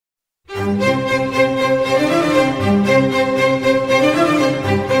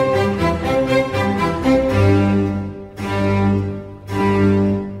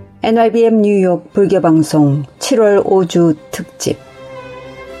Nybm 뉴욕불교방송 7월 5주 특집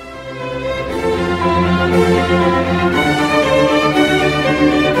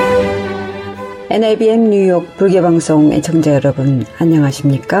Nybm 뉴욕불교방송 애청자 여러분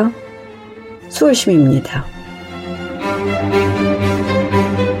안녕하십니까? 수월심입니다.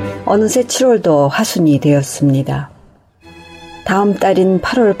 어느새 7월도 하순이 되었습니다. 다음 달인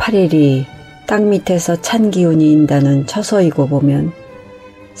 8월 8일이 땅 밑에서 찬 기운이 인다는 처서이고 보면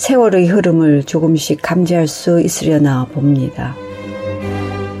세월의 흐름을 조금씩 감지할 수 있으려나 봅니다.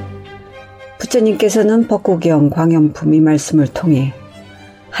 부처님께서는 법구경 광염품 이 말씀을 통해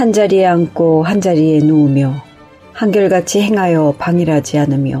한자리에 앉고 한자리에 누우며 한결같이 행하여 방일하지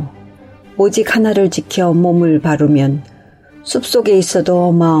않으며 오직 하나를 지켜 몸을 바르면 숲속에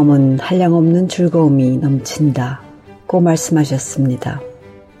있어도 마음은 한량없는 즐거움이 넘친다 고 말씀하셨습니다.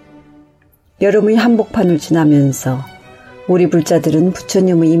 여름의 한복판을 지나면서 우리 불자들은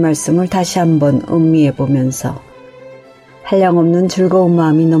부처님의 이 말씀을 다시 한번 음미해 보면서 한량없는 즐거운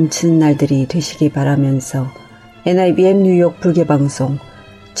마음이 넘치는 날들이 되시기 바라면서 Nybm 뉴욕 불교방송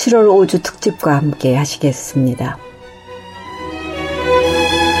 7월 5주 특집과 함께 하시겠습니다.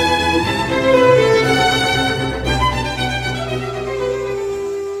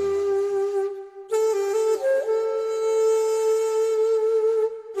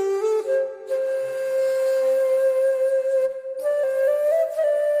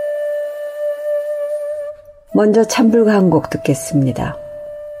 먼저 참불가 한 곡 듣겠습니다.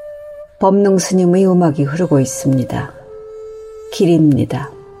 법능 스님의 음악이 흐르고 있습니다. 길입니다.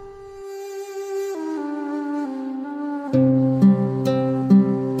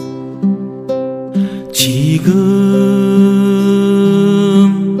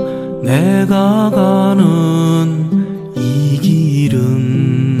 지금 내가 가는 이 길은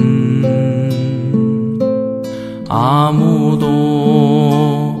아무도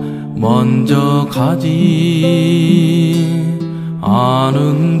먼저 가지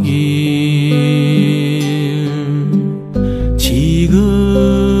않은 길 지금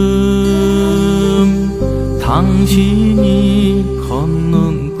당신이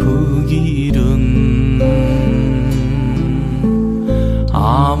걷는 그 길은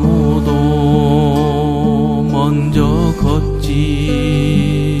아무도 먼저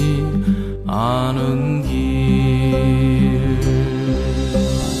걷지 않은 길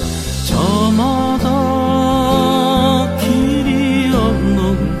저마다 길이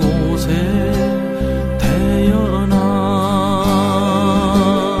없는 곳에 태어나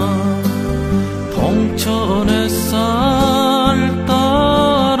동천 햇살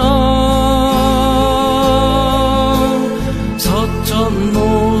따라 서천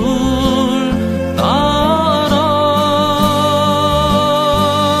노을 따라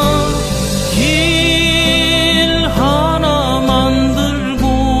길 하나 만들고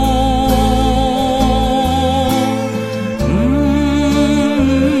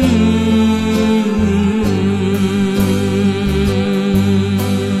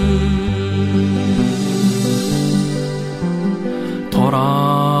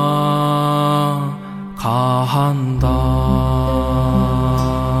돌아가 한다.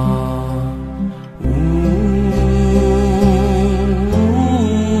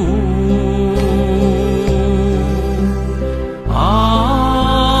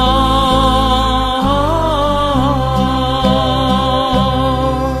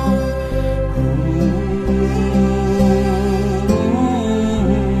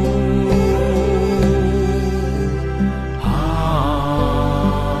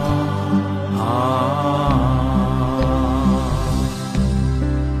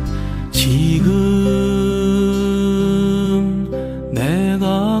 지금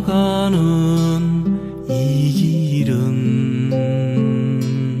내가 가는 이 길은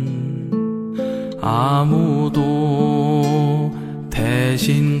아무도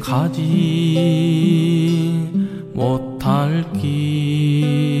대신 가지 못할 길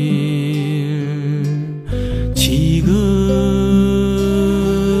지금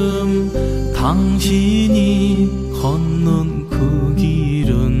당신이 걷는 그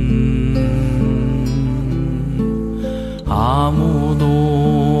길은 아무도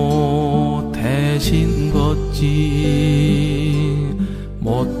대신 걷지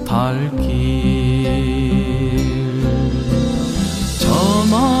못할 길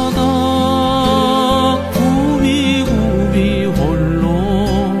저마다 굽이굽이 홀로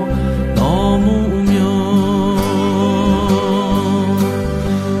넘으며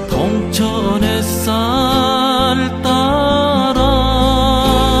동천 햇살 따라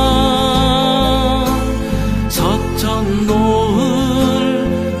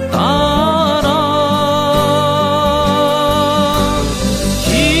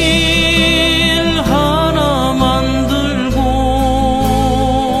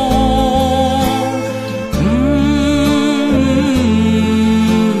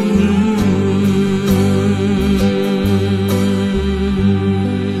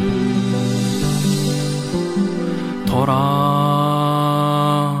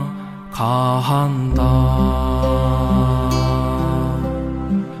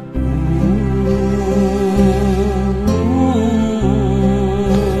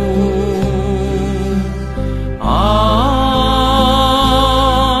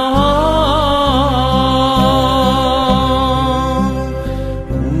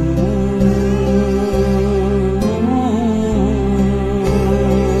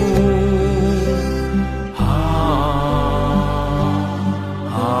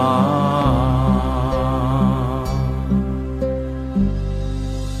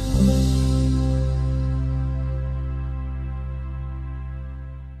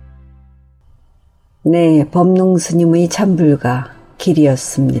네, 법능 스님의 참불가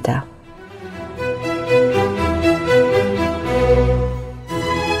길이었습니다.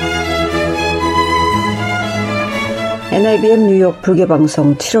 Nybm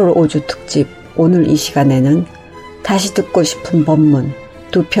뉴욕불교방송 7월 5주 특집 오늘 이 시간에는 다시 듣고 싶은 법문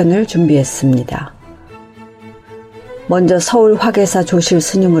두 편을 준비했습니다. 먼저 서울 화계사 조실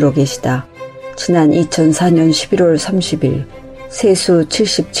스님으로 계시다 지난 2004년 11월 30일 세수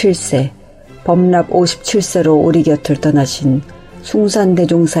 77세 법납 57세로 우리 곁을 떠나신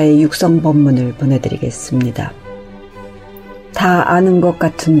숭산대종사의 육성법문을 보내드리겠습니다. 다 아는 것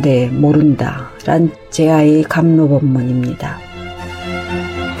같은데 모른다 란 제아의 감로법문입니다.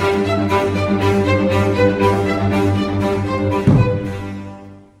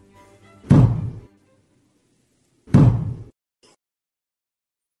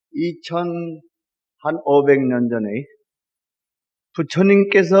 한 500년 전에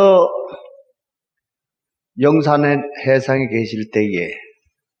부처님께서 영산의 해상에 계실 때에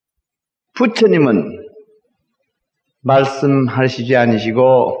부처님은 말씀하시지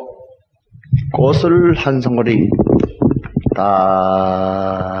않으시고 꽃을 한 송골이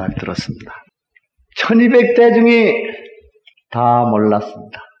딱 들었습니다. 1200대 중에 다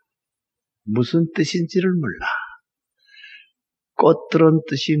몰랐습니다. 무슨 뜻인지를 몰라. 꽃들은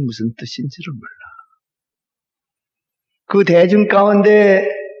뜻이 무슨 뜻인지를 몰라. 그 대중 가운데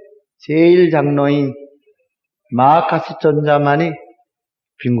제일 장로인 마카스 전자만이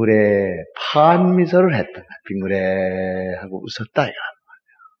빙그레 파한 미소를 했다. 빙그레 하고 웃었다. 이거.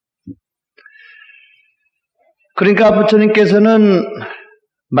 그러니까 부처님께서는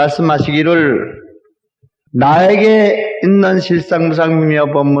말씀하시기를 나에게 있는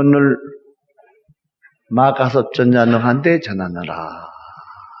실상무상미묘 법문을 마카스 전자너한테 전하느라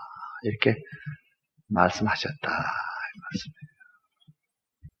이렇게 말씀하셨다. 이 말씀이에요.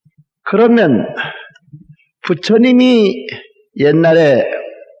 그러면 부처님이 옛날에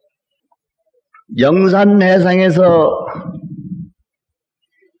영산해상에서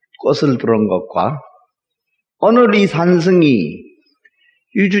꽃을 들은 것과 오늘 이 산승이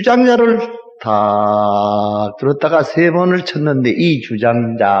유주장자를 다 들었다가 3번을 쳤는데 이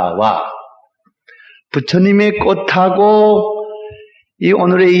주장자와 부처님의 꽃하고 이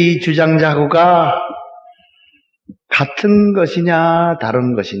오늘의 이 주장자구가 같은 것이냐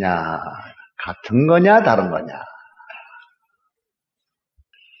다른 것이냐, 같은 거냐 다른 거냐.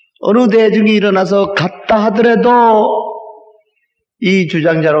 어느 대중이 일어나서 같다 하더라도 이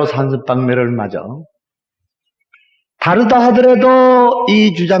주장자로 산습방매를 맞아. 다르다 하더라도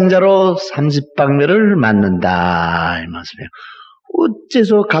이 주장자로 삼십방매를 맞는다 이 말씀이에요.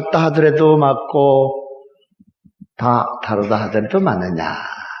 어째서 같다 하더라도 맞고 다 다르다 하더라도 맞느냐.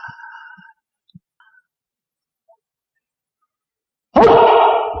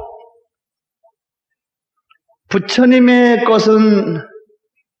 부처님의 것은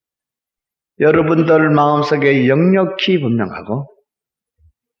여러분들 마음속에 역력히 분명하고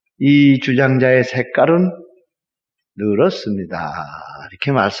이 주장자의 색깔은 늘었습니다.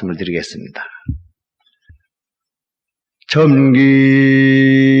 이렇게 말씀을 드리겠습니다. 점기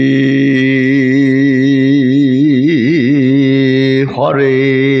화려하니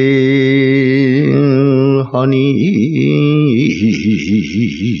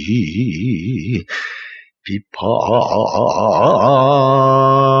비파기론이란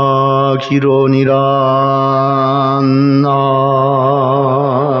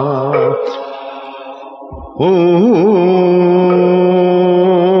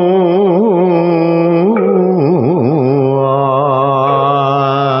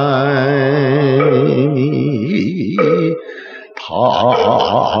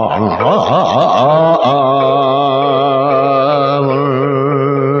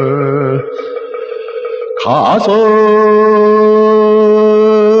가서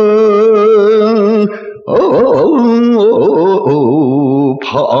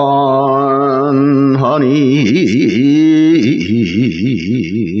판하니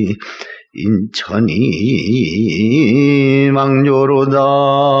인천이 희망조로다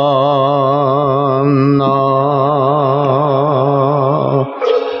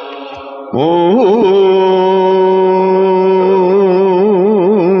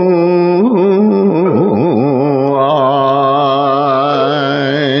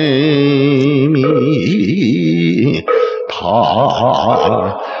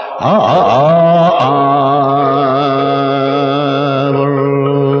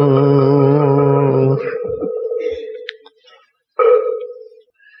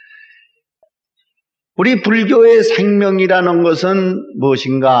우리 불교의 생명이라는 것은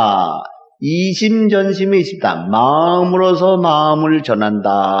무엇인가? 이심전심이 있습니다. 마음으로서 마음을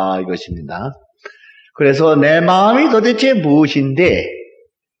전한다 이것입니다. 그래서 내 마음이 도대체 무엇인데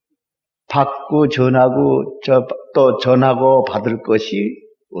받고 전하고 또 전하고 받을 것이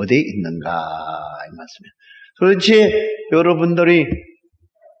어디에 있는가 이 말씀이에요. 그렇지 여러분들이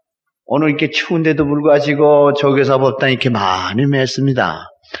오늘 이렇게 추운데도 불구하고 조계사법당 이렇게 많이 맺습니다.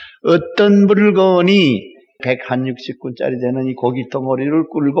 어떤 물건이 160군짜리 되는 이 고기 덩어리를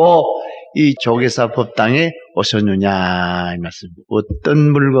끌고 이 조계사 법당에 오셨느냐 이 말씀.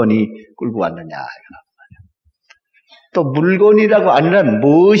 어떤 물건이 끌고 왔느냐. 또 물건이라고 아니라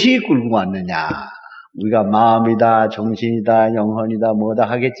무엇이 끌고 왔느냐. 우리가 마음이다, 정신이다, 영혼이다, 뭐다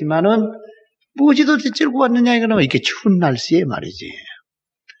하겠지만은 무엇이 도대체 끌고 왔느냐 이거는 이렇게 추운 날씨에 말이지.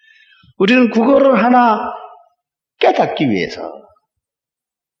 우리는 그거를 하나 깨닫기 위해서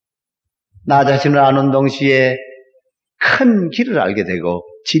나 자신을 아는 동시에 큰 길을 알게 되고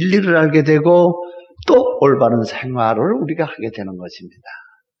진리를 알게 되고 또 올바른 생활을 우리가 하게 되는 것입니다.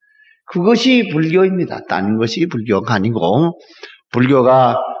 그것이 불교입니다. 딴 것이 불교가 아니고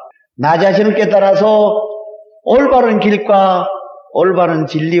불교가 나 자신을 깨달아서 올바른 길과 올바른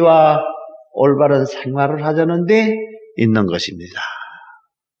진리와 올바른 생활을 하자는 데 있는 것입니다.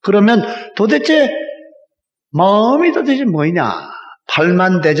 그러면 도대체 마음이 도대체 뭐냐?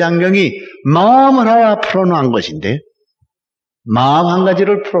 팔만대장경이 마음을 하나 풀어놓은 것인데 마음 한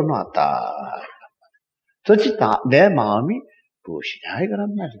가지를 풀어놓았다. 도대체 내 마음이 무엇이냐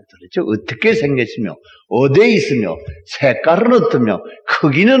이거란 말이에요. 도대체 어떻게 생겼으며 어디에 있으며 색깔은 어떠며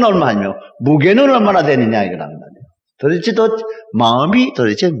크기는 얼마며 무게는 얼마나 되느냐 이거란 말이에요. 도대체 마음이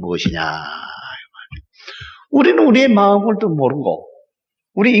도대체 무엇이냐. 우리는 우리의 마음을 또 모르고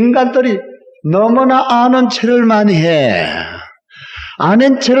우리 인간들이 너무나 아는 체를 많이 해.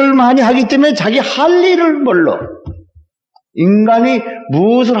 아는 체를 많이 하기 때문에 자기 할 일을 몰라. 인간이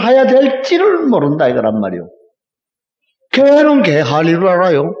무엇을 해야 될지를 모른다 이거란 말이요. 걔는 걔 할 일을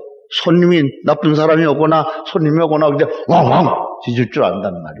알아요. 손님이 나쁜 사람이 오거나 손님이 오거나 그때 왕왕 짖을 줄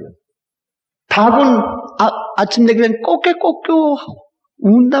안단 말이요. 닭은 아침 되기엔 꼬깨꼬깨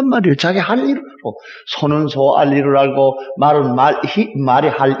운단 말이에요. 자기 할 일을 알고. 소는 소 할 일을 알고 말은 말이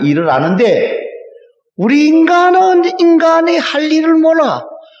할 일을 아는데 우리 인간은 인간이 할 일을 몰라.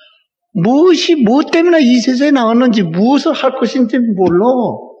 무엇 때문에 이 세상에 나왔는지 무엇을 할 것인지 몰라.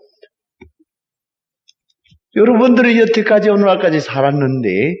 여러분들이 여태까지 오늘날까지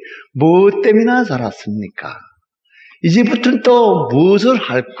살았는데 무엇 때문에 살았습니까? 이제부터는 또 무엇을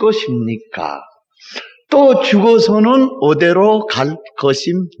할 것입니까? 또 죽어서는 어디로 갈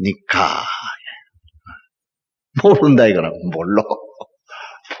것입니까? 모른다 이거라. 몰라.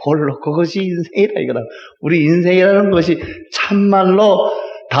 그것이 인생이라 이거라. 우리 인생이라는 것이 참말로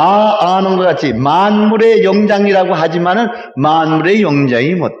다 아는 것 같이 만물의 영장이라고 하지만은 만물의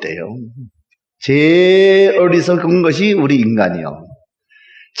영장이 못 돼요. 제일 어리석은 것이 우리 인간이요.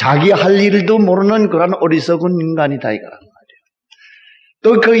 자기 할 일도 모르는 그런 어리석은 인간이다 이거란 말이에요.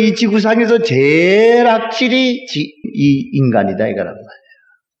 또 그 이 지구상에서 제일 악질이 이 인간이다 이거란 말이에요.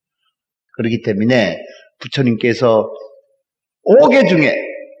 그렇기 때문에 부처님께서 5개 중에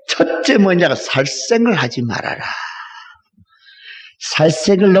첫째 뭐냐가 살생을 하지 말아라.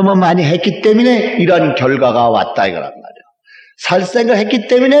 살생을 너무 많이 했기 때문에 이런 결과가 왔다 이거란 말이에요. 살생을 했기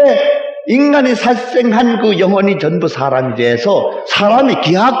때문에 인간이 살생한 그 영혼이 전부 사람이 돼서 사람이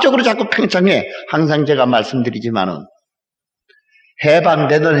기하학적으로 자꾸 팽창해. 항상 제가 말씀드리지만은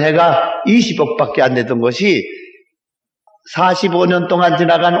해방되던 해가 20억밖에 안 되던 것이 45년 동안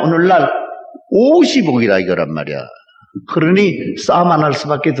지나간 오늘날 50억이라 이거란 말이야. 그러니 싸움만 할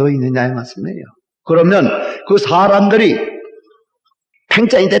수밖에 더 있느냐 이 말씀이에요. 그러면 그 사람들이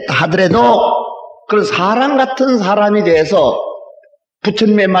팽창이 됐다 하더라도 그런 사람 같은 사람이 돼서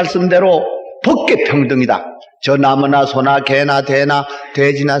부처님의 말씀대로 법계 평등이다. 저 나무나 소나 개나 대나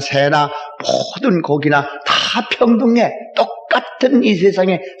돼지나 새나 모든 고기나 다 평등해. 똑같은 이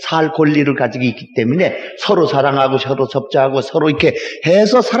세상에 살 권리를 가지고 있기 때문에 서로 사랑하고 서로 접자하고 서로 이렇게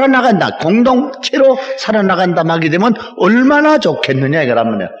해서 살아나간다. 공동체로 살아나간다 하게 되면 얼마나 좋겠느냐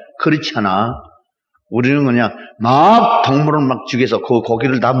이거란 말이야. 그렇지 않아. 우리는 그냥 막 동물을 막 죽여서 그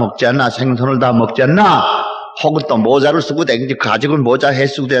고기를 다 먹지 않나, 생선을 다 먹지 않나, 혹은 또 모자를 쓰고 다니지, 가죽은 모자 해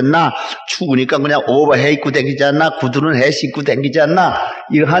쓰고 다녔나, 추우니까 그냥 오버해 입고 다니지 않나, 구두는 해 신고 다니지 않나,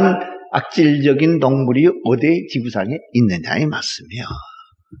 이러한 악질적인 동물이 어디 지구상에 있느냐의 말씀이요.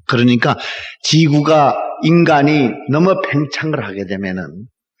 그러니까 지구가, 인간이 너무 팽창을 하게 되면은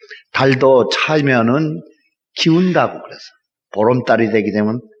달도 차면은 기운다고 그래서 보름달이 되게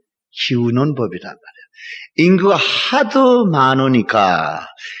되면 기우는 법이란 말이에요. 인구가 하도 많으니까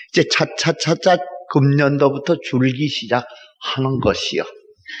이제 차차차차 금년도부터 줄기 시작하는 것이요.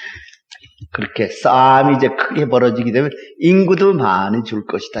 그렇게 싸움이 이제 크게 벌어지게 되면 인구도 많이 줄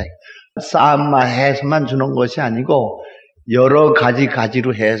것이다. 싸움만 해서만 주는 것이 아니고 여러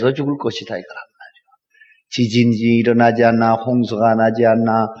가지로 해서 죽을 것이다 이거란 말이에요. 지진이 일어나지 않나, 홍수가 나지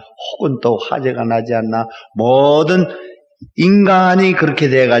않나, 혹은 또 화재가 나지 않나, 모든 인간이 그렇게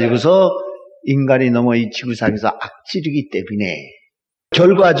돼가지고서 인간이 너무 이 지구상에서 악질이기 때문에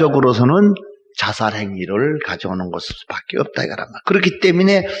결과적으로서는 자살 행위를 가져오는 것밖에 없다 이거란 말이에요. 그렇기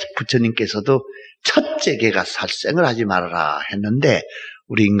때문에 부처님께서도 첫째 개가 살생을 하지 말아라 했는데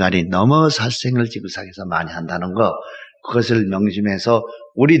우리 인간이 너무 살생을 지구상에서 많이 한다는 거, 그것을 명심해서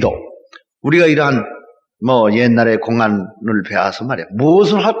우리가 이러한 옛날에 공안을 배워서 말이야,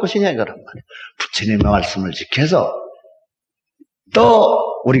 무엇을 할 것이냐 이거란 말이야. 부처님의 말씀을 지켜서 또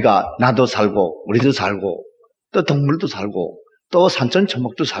우리가 나도 살고 우리도 살고 또 동물도 살고 또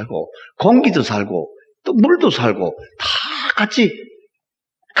산천초목도 살고 공기도 살고 또 물도 살고 다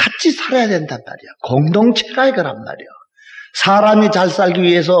같이 살아야 된단 말이야. 공동체가 이거란 말이야. 사람이 잘 살기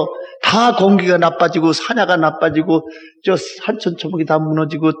위해서 다 공기가 나빠지고 산야가 나빠지고 저 산천초목이 다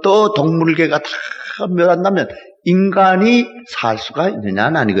무너지고 또 동물계가 다 멸한다면 인간이 살 수가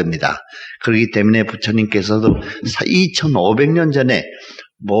있느냐는 아니겁니다. 그렇기 때문에 부처님께서도 2500년 전에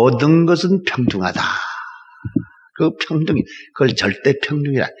모든 것은 평등하다. 그 평등이, 그걸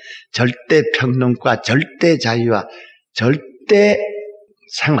절대평등이라. 절대평등과 절대자유와 절대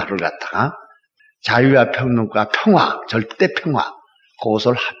생활을 갖다가 자유와 평등과 평화, 절대평화,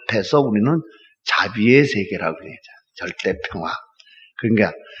 그것을 합해서 우리는 자비의 세계라고 그러죠. 절대평화.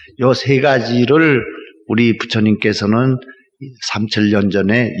 그러니까 요 세 가지를 우리 부처님께서는 3000년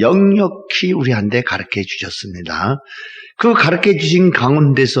전에 역력히 우리한테 가르쳐 주셨습니다. 그 가르쳐 주신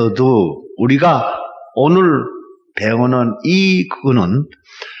가운데서도 우리가 오늘 배우는 그거는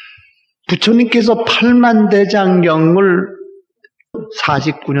부처님께서 8만대장경을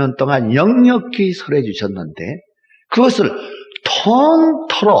 49년 동안 역력히 설해 주셨는데 그것을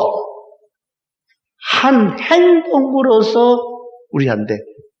통틀어 한 행동으로서 우리한테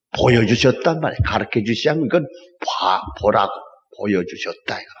보여주셨단 말이에요. 가르쳐 주시지 않고 이건 보라고 보여주셨다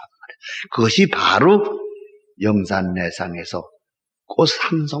이거란 말이에요. 그것이 바로 영산내상에서 꽃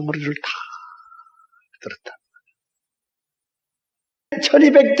한 송이를 다 들었다.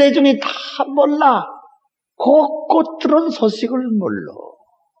 1200대 중에 다 몰라. 그 꽃들은 소식을 몰라.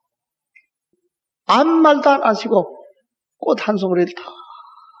 아무 말도 안 하시고 꽃 한 송이를 다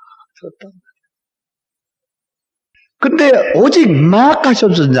들었단 말이에요. 근데 오직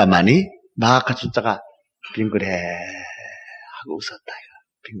마하카쇼자만이 마하카쇼자가 빙그레 하고 웃었다.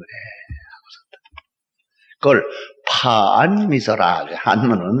 빙그레 하고 웃었다. 그걸 파안미소라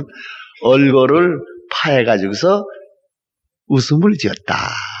하면은 얼굴을 파해가지고서 웃음을 지었다.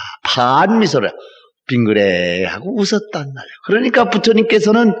 파안미소라 빙그레 하고 웃었단 말이에요. 그러니까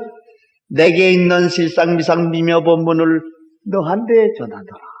부처님께서는 내게 있는 실상미상 미묘본문을 너한테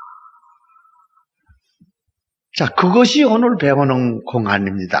전하더라. 자, 그것이 오늘 배우는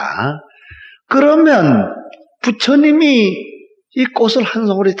공안입니다. 그러면 부처님이 이 꽃을 한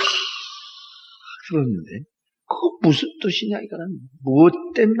송이 다 들었는데 그거 무슨 뜻이냐 이거는 무엇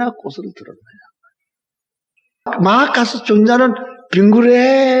때문에 꽃을 들었느냐. 마하카쇼자는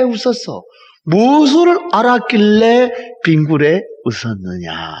빙그레 웃었어. 무엇을 알았길래 빙그레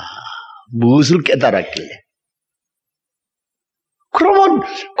웃었느냐. 무엇을 깨달았길래. 그러면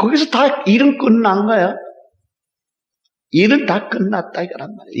거기서 다 일은 끝난 거야. 일은 다 끝났다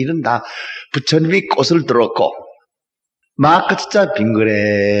이거란 말이야. 일은 다 부처님이 꽃을 들었고 마하카쇼자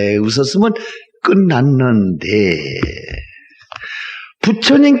빙그레 웃었으면 끝났는데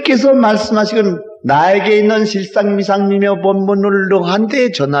부처님께서 말씀하시건 나에게 있는 실상미상미묘 본문을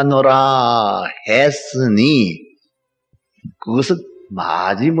너한테 전하노라 했으니 그것은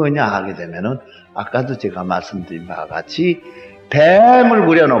마지 뭐냐 하게 되면은 아까도 제가 말씀드린 바와 같이 뱀을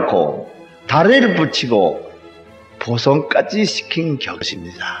그려놓고 다리를 붙이고 보성까지 시킨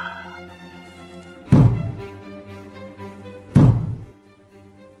격입니다.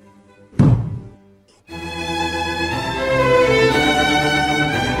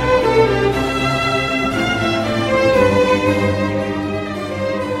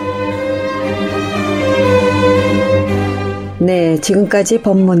 네, 지금까지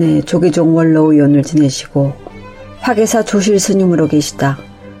법문의 조계종 원로의원을 지내시고 화계사 조실스님으로 계시다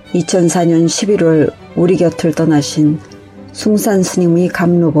 2004년 11월 우리 곁을 떠나신 숭산스님의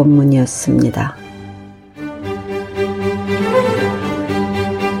감로법문이었습니다.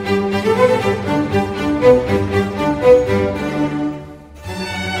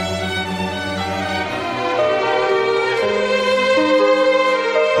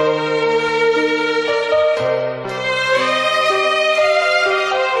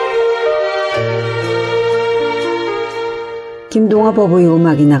 김동아 법의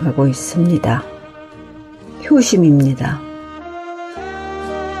음악이 나가고 있습니다. 효심입니다.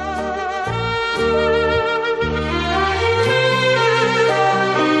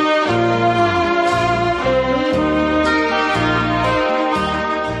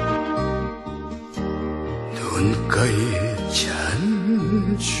 눈가에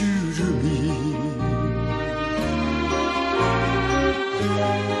찬 주름이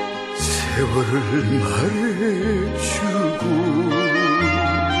세월을 말해주고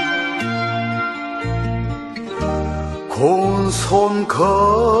고운 손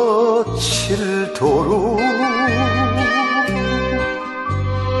거칠 도로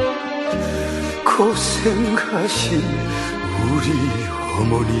고생하신 우리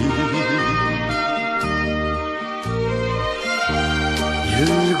어머니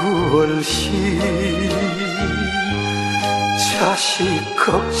일구월시 자식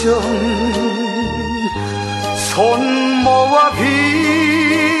걱정 손 모아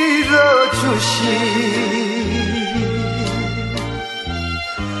빌어주시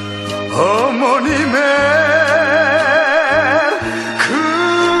어머님의 그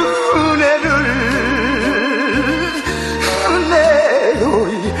은혜를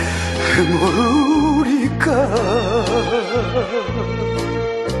내로이 모르리까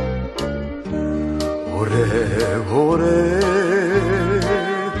오래오래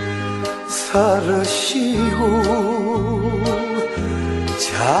살으시고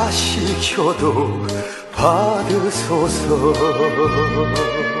자식 효도 받으소서.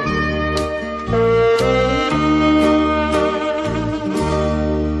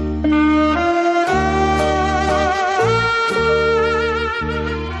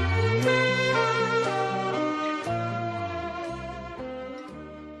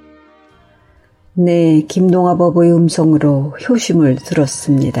 네, 김동아 법의 음성으로 효심을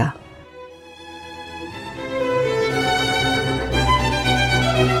들었습니다.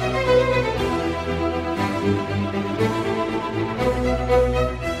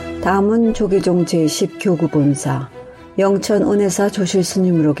 다음은 조계종 제10교구본사 영천은혜사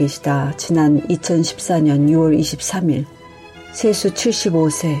조실스님으로 계시다 지난 2014년 6월 23일 세수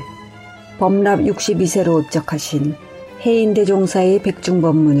 75세 법납 62세로 읍적하신 해인대종사의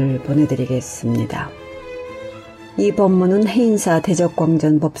백중법문을 보내드리겠습니다. 이 법문은 해인사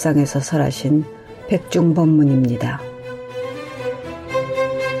대적광전 법상에서 설하신 백중법문입니다.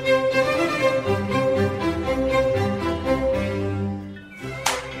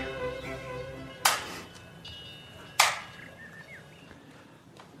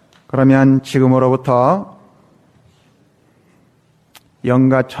 그러면 지금으로부터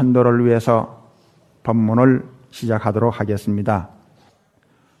영가천도를 위해서 법문을 시작하도록 하겠습니다.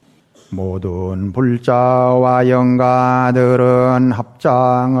 모든 불자와 영가들은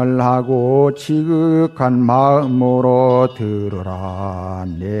합장을 하고 지극한 마음으로 들으라.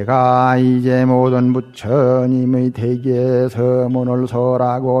 내가 이제 모든 부처님의 대기에 서문을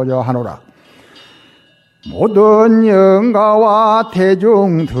설하고자 하노라. 모든 영가와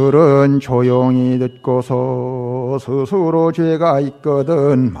대중들은 조용히 듣고서 스스로 죄가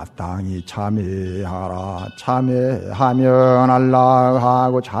있거든 마땅히 참회하라. 참회하면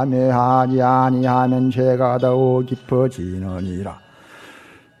안락하고 참회하지 아니하면 죄가 더욱 깊어지느니라.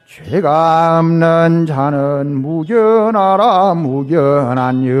 죄가 없는 자는 무견하라.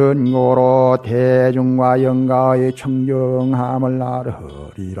 무견한 연고로 대중과 영가의 청정함을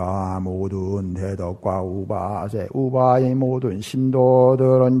알으리라. 모든 대덕과 우바의 모든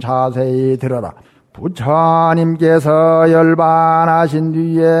신도들은 자세히 들어라. 부처님께서 열반하신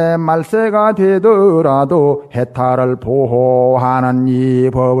뒤에 말세가 되더라도 해탈을 보호하는 이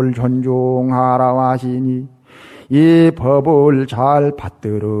법을 존중하라 하시니 이 법을 잘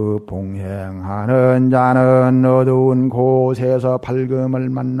받들어 봉행하는 자는 어두운 곳에서 밝음을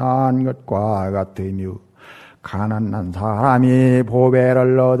만난 것과 같으며 가난한 사람이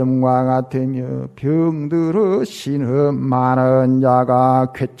보배를 얻음과 같으며 병들어 신음 많은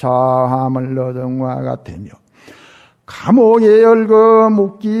자가 쾌차함을 얻음과 같으며 감옥에 열거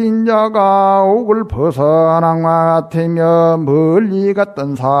묶인 자가 옥을 벗어난 것 같으며 멀리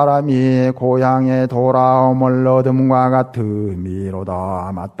갔던 사람이 고향에 돌아옴을 얻음과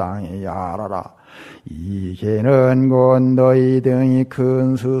같음이로다. 마땅히 알아라. 이 개는 곧 너희 등이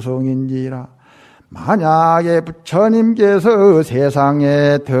큰 스승인지라. 만약에 부처님께서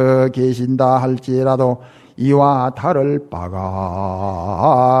세상에 더 계신다 할지라도 이와 다를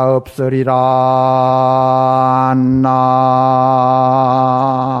바가 없으리라.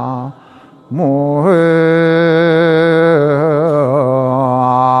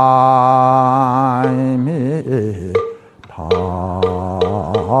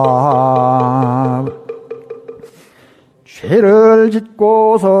 죄를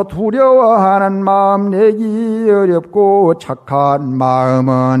짓고서 두려워하는 마음 내기 어렵고 착한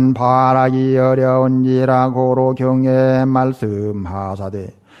마음은 바라기 어려운지라 고로 경에 말씀하사되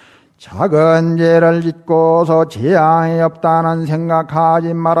작은 죄를 짓고서 재앙이 없다는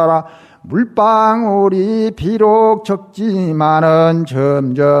생각하지 말아라. 물방울이 비록 적지만은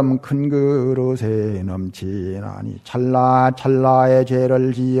점점 큰 그릇에 넘치나니 찰나찰나의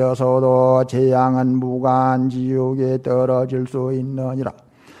죄를 지어서도 재앙은 무간 지옥에 떨어질 수 있느니라.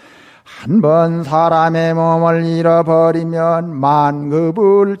 한번 사람의 몸을 잃어버리면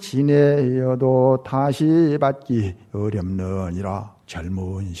만급을 지내어도 다시 받기 어렵느니라.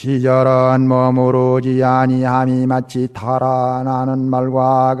 젊은 시절은 머무르지 아니함이 마치 달아나는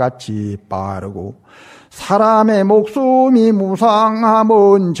말과 같이 빠르고 사람의 목숨이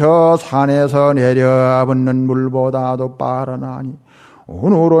무상하면 저 산에서 내려붙는 물보다도 빠르나니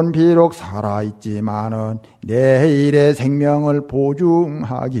오늘은 비록 살아있지만은 내일의 생명을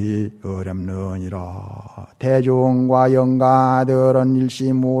보증하기 어렵느니라. 대중과 영가들은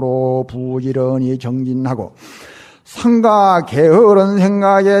일심으로 부지런히 정진하고 상가 게으른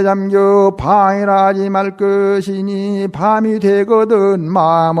생각에 잠겨 방일하지 말 것이니 밤이 되거든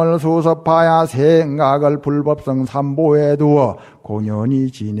마음을 수습하여 생각을 불법성 삼보에 두어 공연히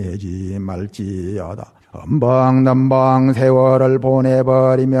지내지 말지어다. 엄벙넘벙 세월을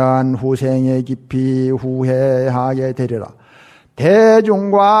보내버리면 후생에 깊이 후회하게 되리라.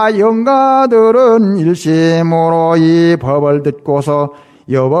 대중과 영가들은 일심으로 이 법을 듣고서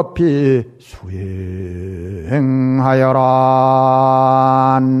여법히 수행하여라.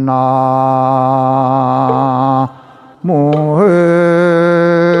 나무의미타불.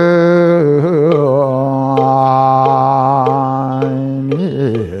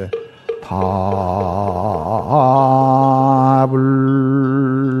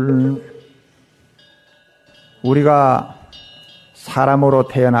 우리가 사람으로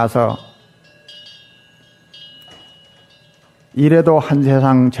태어나서 이래도 한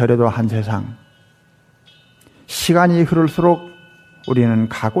세상 저래도 한 세상 시간이 흐를수록 우리는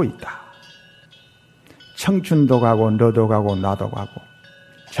가고 있다. 청춘도 가고 너도 가고 나도 가고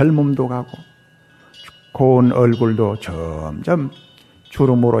젊음도 가고 고운 얼굴도 점점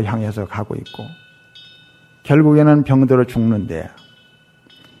주름으로 향해서 가고 있고 결국에는 병들어 죽는데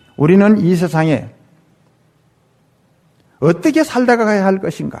우리는 이 세상에 어떻게 살다가 가야 할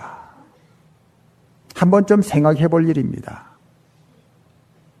것인가 한번 좀 생각해 볼 일입니다.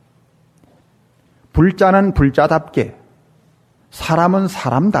 불자는 불자답게, 사람은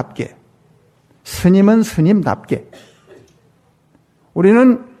사람답게, 스님은 스님답게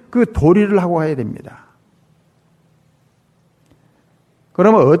우리는 그 도리를 하고 가야 됩니다.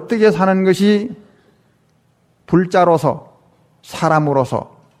 그러면 어떻게 사는 것이 불자로서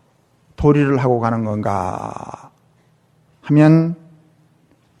사람으로서 도리를 하고 가는 건가 하면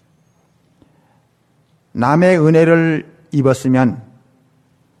남의 은혜를 입었으면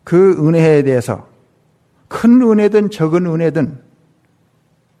그 은혜에 대해서 큰 은혜든 적은 은혜든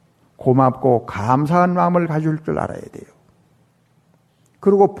고맙고 감사한 마음을 가질 줄 알아야 돼요.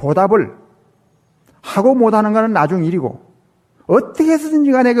 그리고 보답을 하고 못하는 것은 나중 일이고 어떻게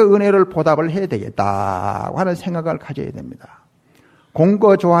해서든지 간에 그 은혜를 보답을 해야 되겠다고 하는 생각을 가져야 됩니다.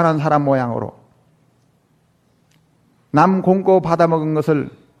 공거 좋아하는 사람 모양으로 남 공거 받아먹은 것을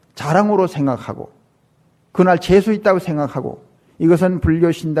자랑으로 생각하고 그날 재수 있다고 생각하고 이것은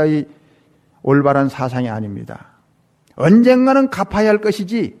불교 신다의 올바른 사상이 아닙니다. 언젠가는 갚아야 할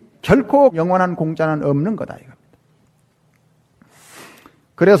것이지 결코 영원한 공짜는 없는 거다 이겁니다.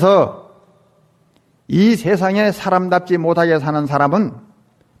 그래서 이 세상에 사람답지 못하게 사는 사람은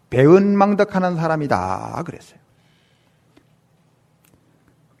배은망덕하는 사람이다 그랬어요.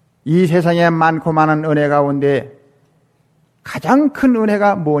 이 세상에 많고 많은 은혜 가운데 가장 큰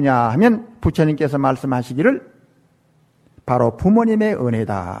은혜가 뭐냐 하면 부처님께서 말씀하시기를 바로 부모님의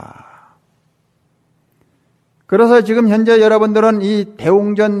은혜다. 그래서 지금 현재 여러분들은 이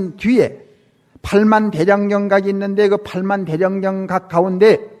대웅전 뒤에 8만 대장경각이 있는데 그 8만 대장경각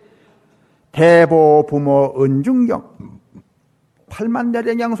가운데 대보 부모 은중경, 8만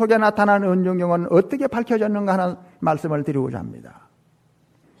대장경 속에 나타난 은중경은 어떻게 밝혀졌는가 하는 말씀을 드리고자 합니다.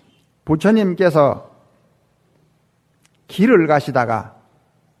 부처님께서 길을 가시다가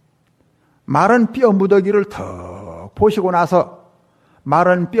마른 뼈 무더기를 턱 보시고 나서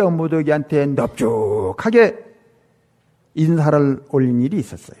마른 뼈 무더기한테 넙죽하게 인사를 올린 일이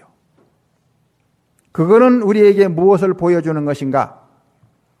있었어요. 그거는 우리에게 무엇을 보여주는 것인가?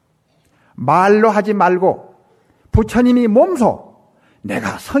 말로 하지 말고 부처님이 몸소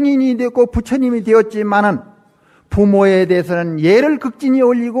내가 성인이 되었고 부처님이 되었지만은 부모에 대해서는 예를 극진히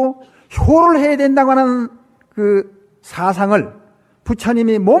올리고 효를 해야 된다고 하는 그 사상을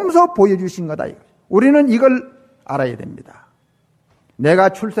부처님이 몸소 보여주신 거다. 우리는 이걸 알아야 됩니다. 내가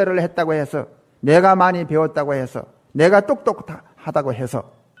출세를 했다고 해서, 내가 많이 배웠다고 해서, 내가 똑똑하다고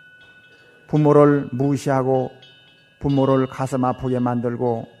해서 부모를 무시하고 부모를 가슴 아프게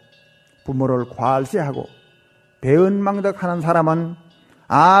만들고 부모를 과시하고 배은망덕하는 사람은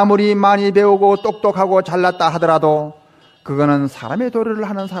아무리 많이 배우고 똑똑하고 잘났다 하더라도 그거는 사람의 도리를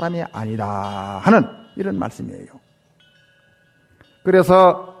하는 사람이 아니다 하는 이런 말씀이에요.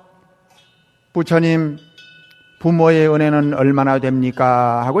 그래서 부처님 부모의 은혜는 얼마나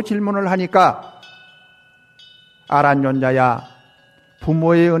됩니까? 하고 질문을 하니까 아란존자야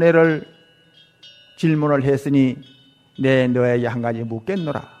부모의 은혜를 질문을 했으니 내 너에게 한 가지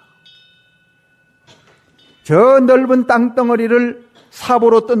묻겠노라. 저 넓은 땅덩어리를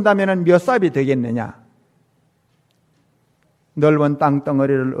삽으로 뜬다면 몇 삽이 되겠느냐? 넓은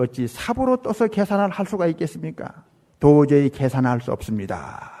땅덩어리를 어찌 삽으로 떠서 계산을 할 수가 있겠습니까? 도저히 계산할 수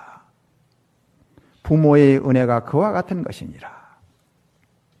없습니다. 부모의 은혜가 그와 같은 것이니라.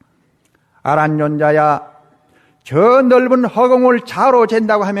 아란존자야 저 넓은 허공을 자로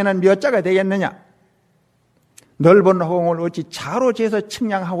잰다고 하면 몇 자가 되겠느냐? 넓은 허공을 어찌 자로 재서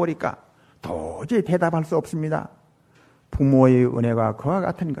측량하오리까? 도저히 대답할 수 없습니다. 부모의 은혜가 그와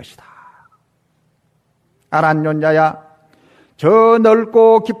같은 것이다. 아란존자야 저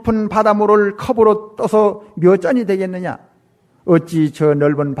넓고 깊은 바닷물을 컵으로 떠서 몇 잔이 되겠느냐? 어찌 저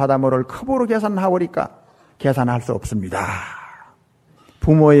넓은 바닷물을 컵으로 계산하오리까? 계산할 수 없습니다.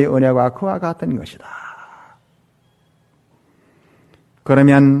 부모의 은혜가 그와 같은 것이다.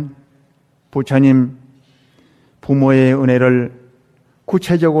 그러면 부처님 부모의 은혜를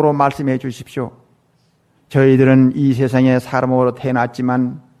구체적으로 말씀해 주십시오. 저희들은 이 세상에 사람으로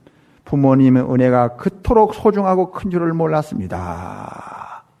태어났지만 부모님의 은혜가 그토록 소중하고 큰 줄을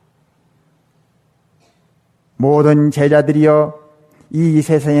몰랐습니다. 모든 제자들이여 이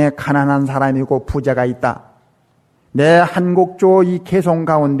세상에 가난한 사람이고 부자가 있다. 내 한곡조 이 개송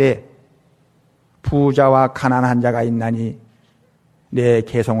가운데 부자와 가난한 자가 있나니 내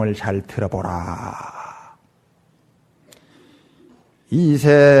개송을 잘 들어보라. 이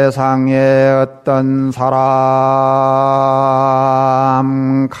세상에 어떤 사람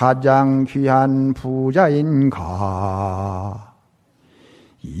가장 귀한 부자인가?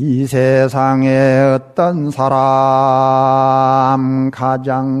 이 세상에 어떤 사람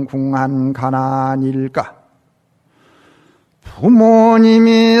가장 궁한 가난일까?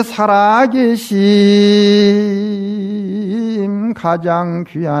 부모님이 살아계심 가장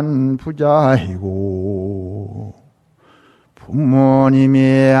귀한 부자이고 부모님이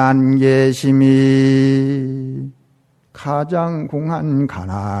안 계심이 가장 궁한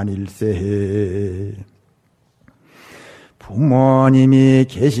가난일세. 부모님이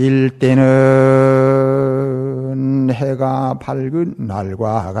계실 때는 해가 밝은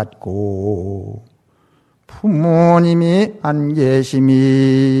날과 같고 부모님이 안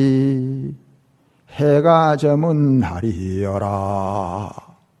계심이 해가 저문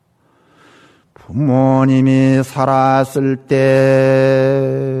날이여라. 부모님이 살았을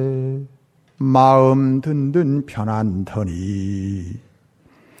때 마음 든든 편안더니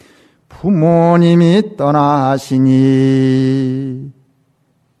부모님이 떠나시니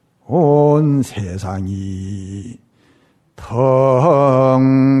온 세상이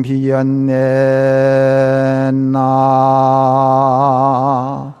텅 비었네.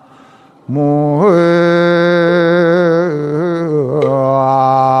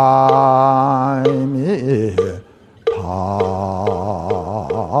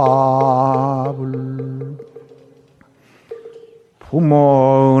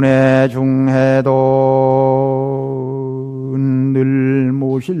 부모 은혜 중에도 늘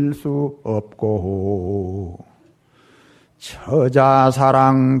모실 수 없고 처자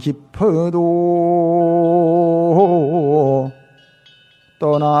사랑 깊어도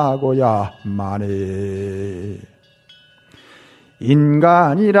떠나고야 마네.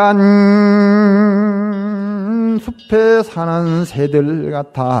 인간이란 숲에 사는 새들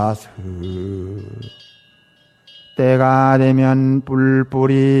같아서 때가 되면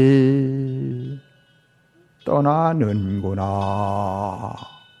뿔뿔이 떠나는구나.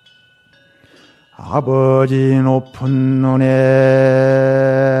 아버지 높은 눈에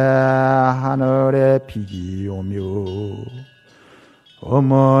하늘에 비가 오며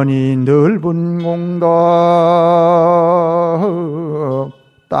어머니 넓은 공덕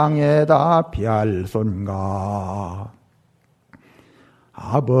땅에다 비알손가.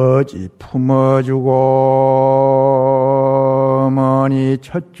 아버지 품어주고 어머니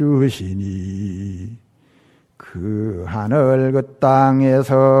젖주시니 그 하늘 그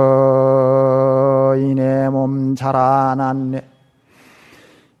땅에서 이내 몸 자라났네.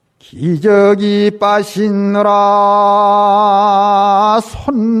 기저귀 빠시느라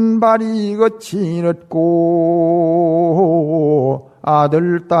손발이 거칠었고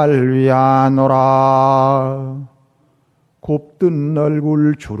아들 딸 위하노라 곱든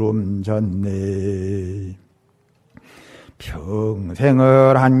얼굴 주름 졌네.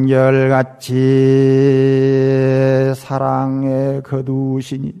 평생을 한결같이 사랑에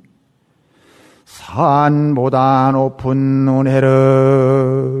거두시니 산보다 높은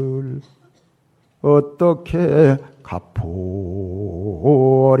은혜를 어떻게 갚으리까.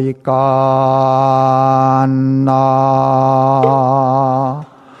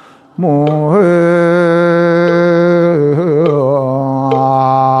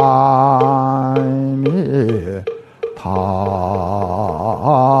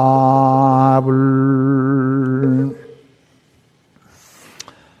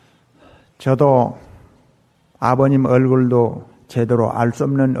 저도 아버님 얼굴도 제대로 알 수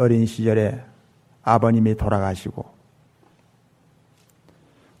없는 어린 시절에 아버님이 돌아가시고,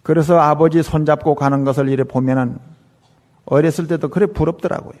 그래서 아버지 손잡고 가는 것을 이래 보면은 어렸을 때도 그래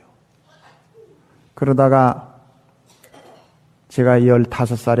부럽더라고요. 그러다가 제가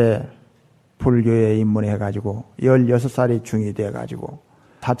 15살에 불교에 입문해가지고 16살이 중이 돼가지고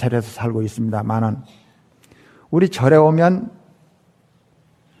사찰에서 살고 있습니다만은, 우리 절에 오면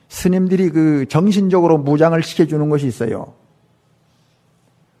스님들이 그 정신적으로 무장을 시켜주는 것이 있어요.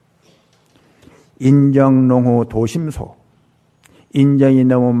 인정농후 도심소. 인정이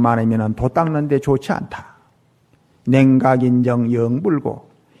너무 많으면 도 닦는 데 좋지 않다. 냉각인정 영불고.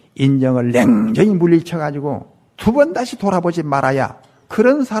 인정을 냉정히 물리쳐가지고 2번 다시 돌아보지 말아야,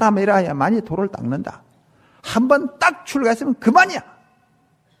 그런 사람이라야만이 도를 닦는다. 한 번 딱 출가했으면 그만이야.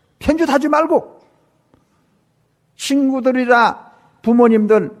 편주 다지 말고. 친구들이라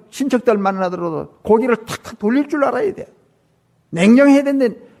부모님들, 친척들 만나더라도 고개를 탁탁 돌릴 줄 알아야 돼. 냉정해야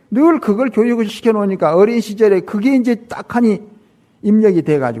되는데 늘 그걸 교육을 시켜놓으니까 어린 시절에 그게 이제 딱하니 입력이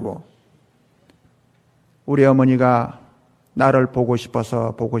돼가지고, 우리 어머니가 나를 보고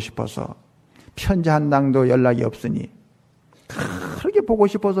싶어서 편지 한 장도 연락이 없으니 그렇게 보고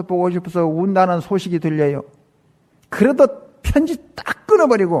싶어서 운다는 소식이 들려요. 그래도 편지 딱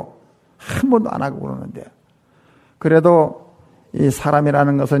끊어버리고 한 번도 안 하고 그러는데, 그래도 이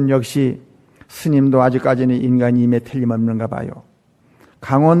사람이라는 것은 역시 스님도 아직까지는 인간임에 틀림없는가 봐요.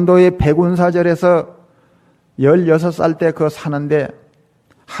 강원도의 백운사절에서 16살 때 그거 사는데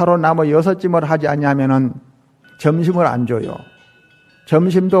하루 나무 6찜을 하지 않냐면은 점심을 안 줘요.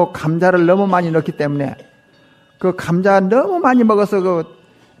 점심도 감자를 너무 많이 넣기 때문에 그 감자 너무 많이 먹어서 그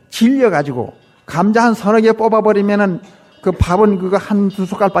질려가지고 감자 한 3-4개 뽑아버리면은 그 밥은 그거 1-2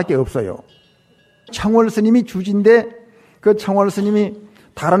 숟갈밖에 없어요. 청월 스님이 주진데, 그 청월 스님이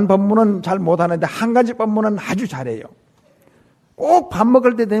다른 법문은 잘 못하는데 한 가지 법문은 아주 잘해요. 꼭 밥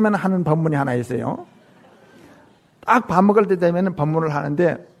먹을 때 되면 하는 법문이 하나 있어요. 딱 밥 먹을 때 되면 법문을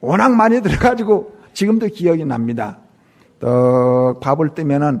하는데 워낙 많이 들어가지고 지금도 기억이 납니다. 떡 밥을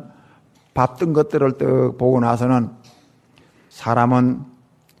뜨면은 밥 뜬 것들을 떡 보고 나서는 사람은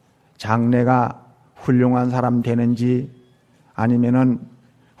장래가 훌륭한 사람 되는지 아니면은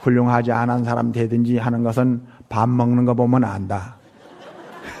훌륭하지 않은 사람 되든지 하는 것은 밥 먹는 거 보면 안다.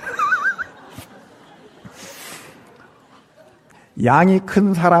 양이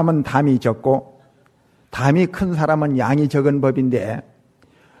큰 사람은 담이 적고 담이 큰 사람은 양이 적은 법인데,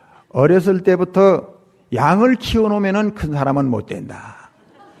 어렸을 때부터 양을 키워놓으면 큰 사람은 못 된다.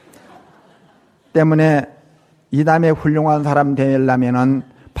 때문에 이 다음에 훌륭한 사람 되려면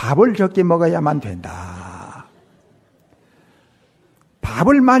밥을 적게 먹어야만 된다.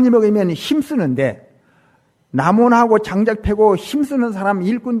 밥을 많이 먹으면 힘쓰는데, 나무나하고 장작 패고 힘쓰는 사람,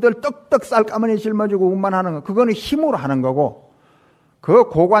 일꾼들 떡떡 쌀가마니 짊어지고 운반하는 거, 그거는 힘으로 하는 거고, 그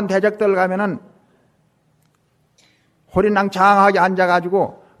고관 대적들 가면은 호리낭창하게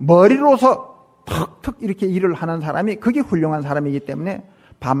앉아가지고 머리로서 턱턱 이렇게 일을 하는 사람이 그게 훌륭한 사람이기 때문에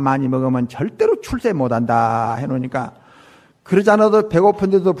밥 많이 먹으면 절대로 출세 못한다 해놓으니까 그러지 않아도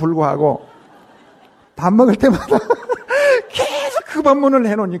배고픈데도 불구하고 밥 먹을 때마다 계속 그 법문을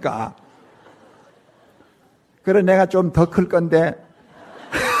해놓으니까 그래 내가 좀 더 클 건데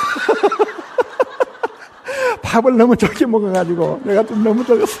밥을 너무 적게 먹어가지고 내가 좀 너무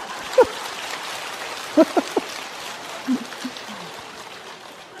적었어.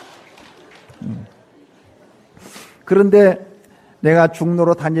 그런데 내가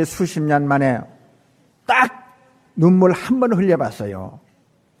중로로 단지 수십 년 만에 딱 눈물 한 번 흘려봤어요.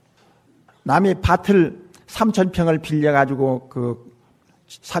 남이 밭을 3,000평을 빌려가지고 그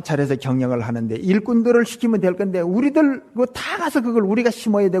사찰에서 경영을 하는데 일꾼들을 시키면 될 건데 우리들 그거 다 가서 그걸 우리가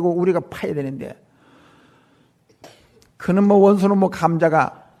심어야 되고 우리가 파야 되는데 그는 뭐 원수는 뭐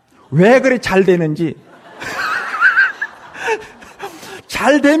감자가 왜 그리 잘 되는지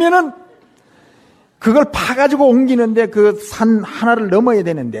잘 되면은 그걸 파가지고 옮기는데 그 산 하나를 넘어야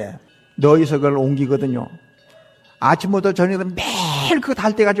되는데 너희서 그걸 옮기거든요. 아침부터 저녁부터 매일 그거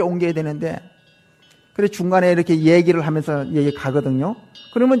달 때까지 옮겨야 되는데 그래 중간에 이렇게 얘기를 하면서 얘기 가거든요.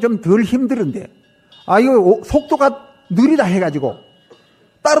 그러면 좀 덜 힘들은데 이거 속도가 느리다 해가지고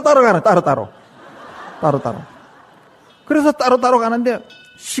따로따로 가는 따로따로 그래서 따로따로 가는데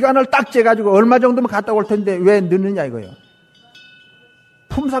시간을 딱 재가지고 얼마 정도면 갔다 올 텐데 왜 늦느냐 이거예요.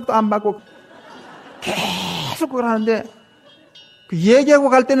 품삯도 안 받고 계속 그걸 하는데 그 얘기하고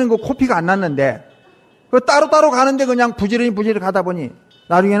갈 때는 그 코피가 안 났는데 그 따로따로 가는데 그냥 부지런히 가다 보니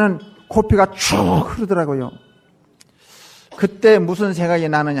나중에는 코피가 쭉 흐르더라고요. 그때 무슨 생각이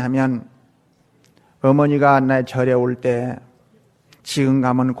나느냐 하면 어머니가 내 절에 올 때 지금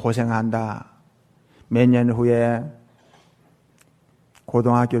가면 고생한다. 몇 년 후에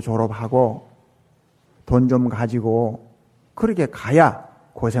고등학교 졸업하고 돈 좀 가지고 그렇게 가야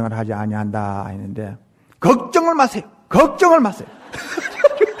고생을 하지 아니한다 했는데 걱정을 마세요.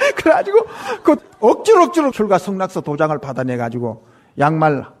 그래가지고 그 억지로 출가 승낙서 도장을 받아내가지고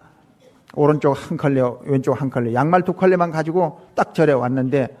양말 오른쪽 한 컬레 왼쪽 한 컬레 양말 두 컬레만 가지고 딱 절에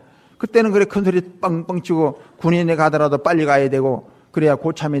왔는데 그때는 그래 큰 소리 뻥뻥 치고 군인에 가더라도 빨리 가야 되고 그래야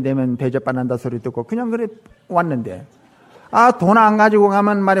고참이 되면 대접받는다 소리 듣고 그냥 그래 왔는데 돈 안 가지고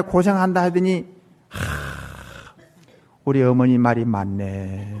가면 말이야 고생한다 하더니 우리 어머니 말이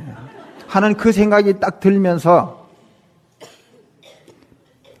맞네 하는 그 생각이 딱 들면서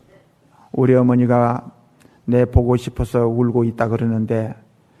우리 어머니가 내 보고 싶어서 울고 있다 그러는데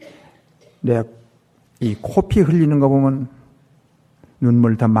내 이 코피 흘리는 거 보면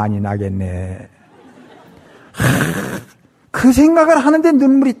눈물 더 많이 나겠네. 그 생각을 하는데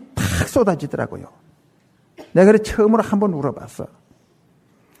눈물이 탁 쏟아지더라고요. 내가 그래 처음으로 한번 울어봤어.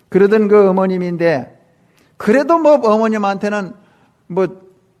 그러던 그 어머님인데 그래도 뭐 어머님한테는 뭐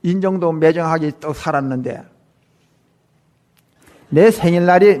인정도 매정하게 또 살았는데 내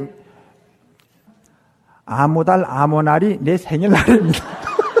생일날이 아무달 아무날이 내 생일날입니다.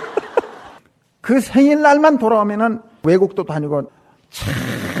 그 생일날만 돌아오면은 외국도 다니고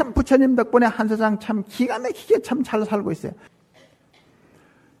참 부처님 덕분에 한 세상 참 기가 막히게 참 잘 살고 있어요.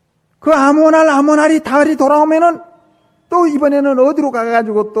 그 아무날이 달이 돌아오면은 또 이번에는 어디로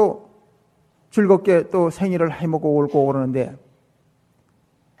가가지고 또 즐겁게 또 생일을 해먹고 올고 그러는데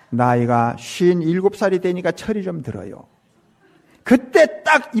나이가 57살이 되니까 철이 좀 들어요. 그때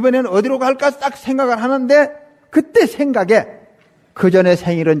딱 이번에는 어디로 갈까 딱 생각을 하는데 그때 생각에 그 전에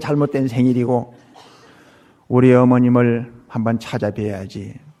생일은 잘못된 생일이고 우리 어머님을 한번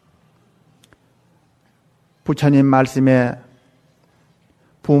찾아뵈야지. 부처님 말씀에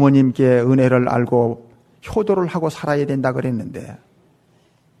부모님께 은혜를 알고 효도를 하고 살아야 된다 그랬는데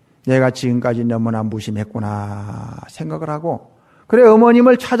내가 지금까지 너무나 무심했구나 생각을 하고 그래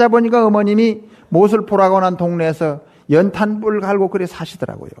어머님을 찾아보니까 어머님이 못을 보라고 난 동네에서 연탄불 갈고 그래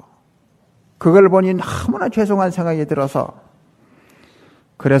사시더라고요. 그걸 보니 너무나 죄송한 생각이 들어서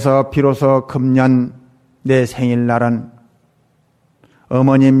그래서 비로소 금년 내 생일날은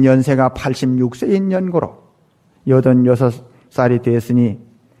어머님 연세가 86세인 연고로 86살이 됐으니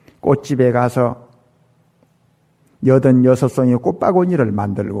꽃집에 가서 86송이 꽃바구니를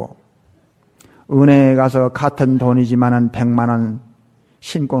만들고 은행에 가서 같은 돈이지만은 100만 원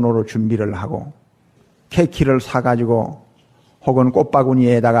신권으로 준비를 하고 케이크를 사가지고 혹은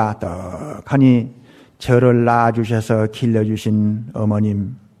꽃바구니에다가 떡하니 저를 낳아주셔서 길러주신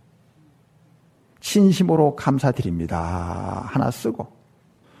어머님 진심으로 감사드립니다 하나 쓰고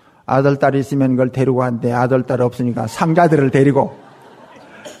아들, 딸 있으면 그걸 데리고 갔는데 아들, 딸 없으니까 상자들을 데리고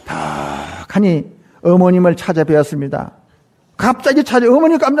떡하니 어머님을 찾아뵈었습니다. 갑자기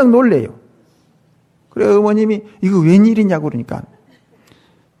어머니 깜짝 놀래요. 그래 어머님이 이거 웬일이냐고 그러니까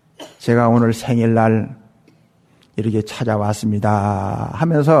제가 오늘 생일날 이렇게 찾아왔습니다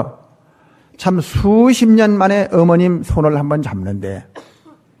하면서 참 수십 년 만에 어머님 손을 한번 잡는데,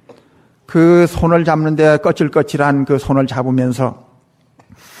 그 손을 잡는데 거칠거칠한 그 손을 잡으면서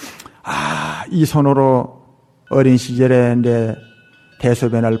이 손으로 어린 시절에 내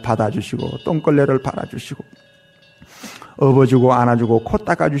대소변을 받아주시고 똥걸레를 빨아주시고 업어주고 안아주고 코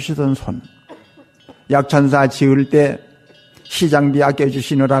닦아주시던 손, 약천사 지을 때 시장비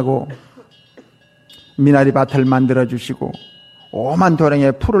아껴주시느라고 미나리밭을 만들어주시고 오만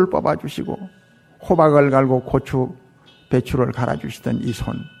도량의 풀을 뽑아주시고 호박을 갈고 고추, 배추를 갈아주시던 이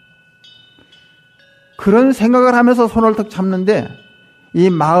손, 그런 생각을 하면서 손을 턱 잡는데 이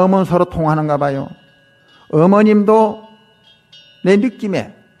마음은 서로 통하는가 봐요. 어머님도 내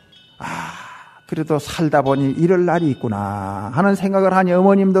느낌에 그래도 살다 보니 이럴 날이 있구나 하는 생각을 하니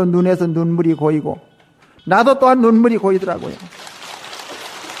어머님도 눈에서 눈물이 고이고 나도 또한 눈물이 고이더라고요.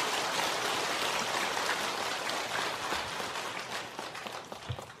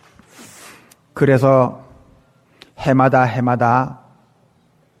 그래서 해마다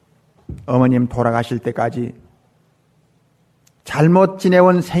어머님 돌아가실 때까지 잘못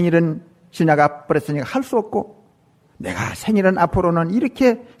지내온 생일은 지나가 버렸으니까 할 수 없고 내가 생일은 앞으로는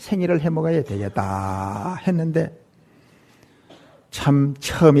이렇게 생일을 해먹어야 되겠다 했는데 참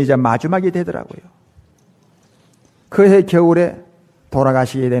처음이자 마지막이 되더라고요. 그해 겨울에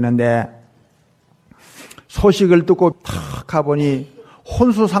돌아가시게 되는데 소식을 듣고 탁 가보니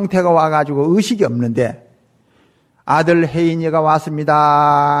혼수 상태가 와가지고 의식이 없는데 아들 혜인이가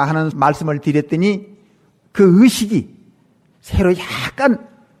왔습니다 하는 말씀을 드렸더니 그 의식이 새로 약간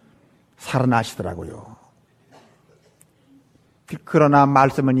살아나시더라고요. 그러나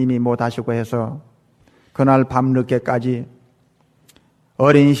말씀은 이미 못하시고 해서 그날 밤늦게까지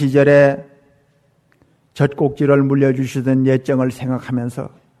어린 시절에 젖꼭지를 물려주시던 예정을 생각하면서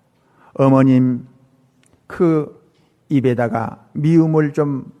어머님 그 입에다가 미움을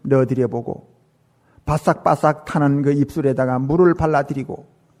좀 넣어드려보고 바싹바싹 타는 그 입술에다가 물을 발라드리고,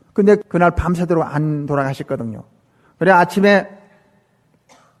 근데 그날 밤새도록 안 돌아가셨거든요. 그래 아침에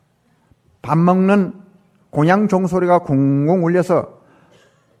밥 먹는 공양 종소리가 쿵쿵 울려서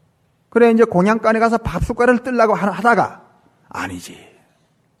그래 이제 공양간에 가서 밥 숟가락을 뜨려고 하다가 아니지,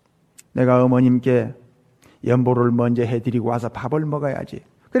 내가 어머님께 연보를 먼저 해드리고 와서 밥을 먹어야지.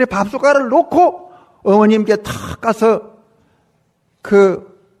 그래 밥 숟가락을 놓고 어머님께 탁 가서 그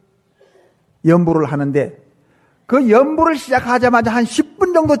연보를 하는데 그 연보를 시작하자마자 한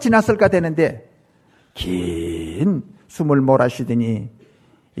 10분 정도 지났을까 되는데 긴 숨을 몰아쉬더니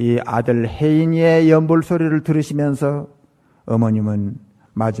이 아들 혜인이의 연불 소리를 들으시면서 어머님은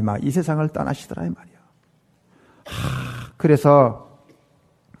마지막 이 세상을 떠나시더라 이 말이야. 그래서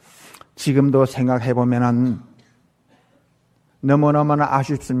지금도 생각해보면은 너무너무나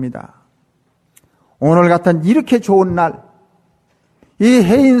아쉽습니다. 오늘 같은 이렇게 좋은 날 이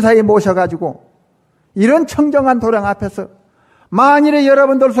해인사에 모셔가지고 이런 청정한 도량 앞에서 만일에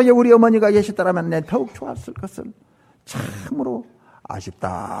여러분들 속에 우리 어머니가 계시더라면 내 더욱 좋았을 것을 참으로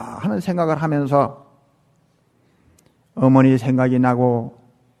아쉽다 하는 생각을 하면서 어머니 생각이 나고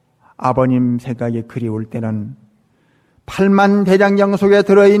아버님 생각이 그리울 때는 8만 대장경 속에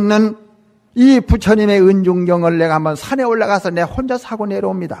들어있는 이 부처님의 은중경을 내가 한번 산에 올라가서 내 혼자 사고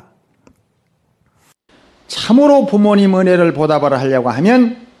내려옵니다. 참으로 부모님 은혜를 보답을 하려고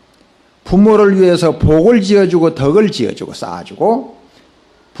하면 부모를 위해서 복을 지어주고 덕을 지어주고 쌓아주고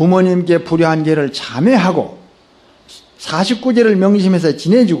부모님께 불효한 죄를 참회하고 49제를 명심해서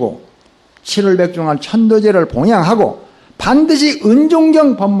지내주고 7월 백중할 천도제를 봉양하고 반드시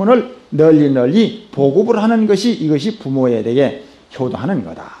은종경 법문을 널리 보급을 하는 것이 이것이 부모에 대해 효도하는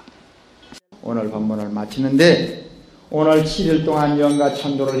거다. 오늘 법문을 마치는데 오늘 7일 동안 영가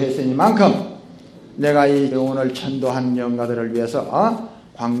천도를 했으니만큼 내가 이 오늘 천도한 영가들을 위해서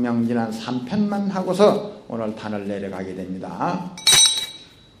광명진한 3편만 하고서 오늘 단을 내려가게 됩니다.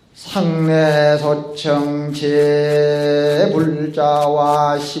 상내소청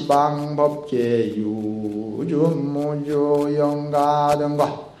제불자와 시방법계 유주무주 영가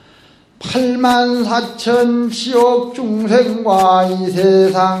등과 84,000 지옥 중생과 이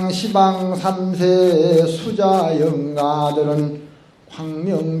세상 시방 3세 수자 영가들은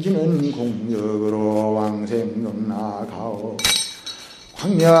광명지는 공력으로 왕생능나가오.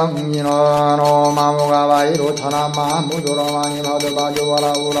 광명진은 오마무가바이로 천하마무도라마니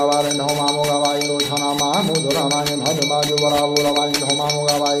바드바주바라 우라바른 호마무가바이로 천하마무도라마니 바드바주바라 우라바니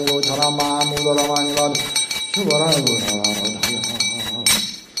호마무가바이로 천하마무도라마니 바드주바라 우라바라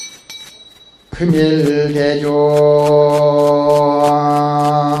금일대종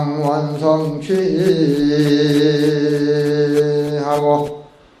원성취하고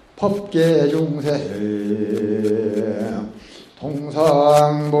법계 중생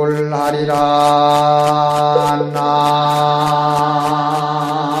동성불하리라.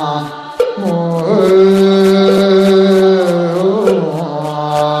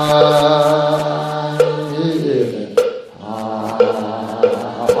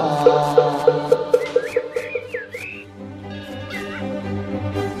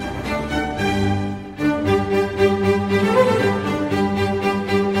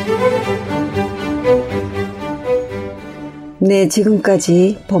 네,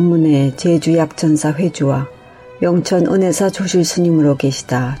 지금까지 법문의 제주약전사 회주와 영천 은혜사 조실 스님으로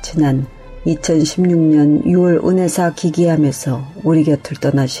계시다 지난 2016년 6월 은혜사 기기암에서 우리 곁을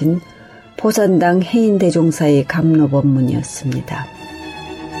떠나신 포산당 해인대종사의 감로 법문이었습니다.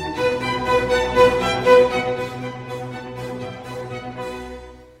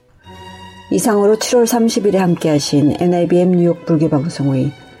 이상으로 7월 30일에 함께하신 Nybm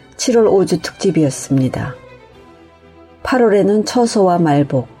뉴욕불교방송의 7월 5주 특집이었습니다. 8월에는 처소와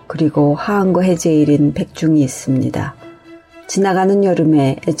말복 그리고 하한거 해제일인 백중이 있습니다. 지나가는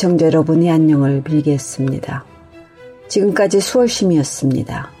여름에 애청자 여러분의 안녕을 빌겠습니다. 지금까지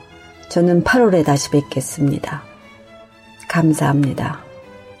수월심이었습니다. 저는 8월에 다시 뵙겠습니다. 감사합니다.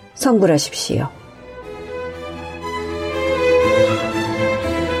 성불하십시오.